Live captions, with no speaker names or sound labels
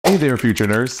there, future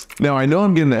nurse. Now I know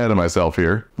I'm getting ahead of myself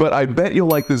here, but I bet you'll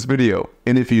like this video.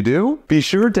 And if you do, be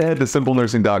sure to head to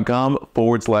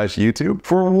simplenursing.com/YouTube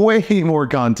for way more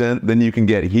content than you can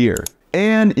get here.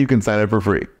 And you can sign up for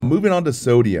free. Moving on to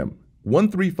sodium,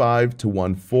 135 to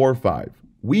 145.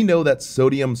 We know that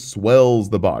sodium swells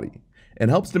the body and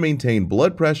helps to maintain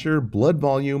blood pressure, blood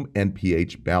volume, and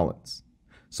pH balance.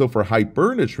 So for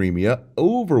hypernatremia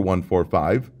over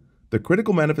 145, the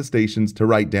critical manifestations to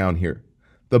write down here.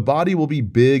 The body will be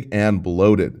big and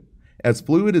bloated, as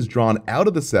fluid is drawn out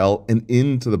of the cell and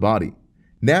into the body.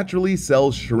 Naturally,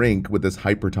 cells shrink with this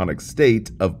hypertonic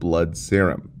state of blood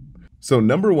serum. So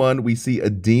number 1, we see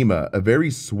edema, a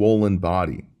very swollen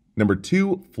body. Number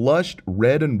 2, flushed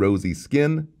red and rosy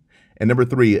skin. And number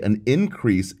 3, an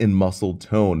increase in muscle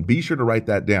tone. Be sure to write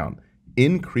that down.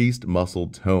 Increased muscle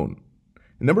tone.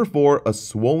 And number 4, a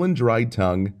swollen dry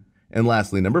tongue. And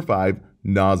lastly, number 5,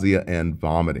 nausea and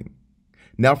vomiting.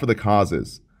 Now for the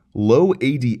causes. Low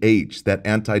ADH, that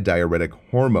antidiuretic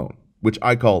hormone, which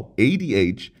I call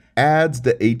ADH, adds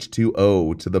the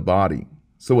H2O to the body.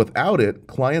 So without it,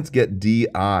 clients get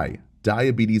DI,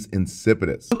 diabetes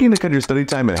insipidus. Looking to cut your study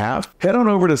time in half? Head on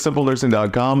over to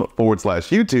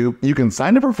simplenursing.com/YouTube. You can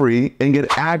sign up for free and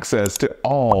get access to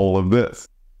all of this.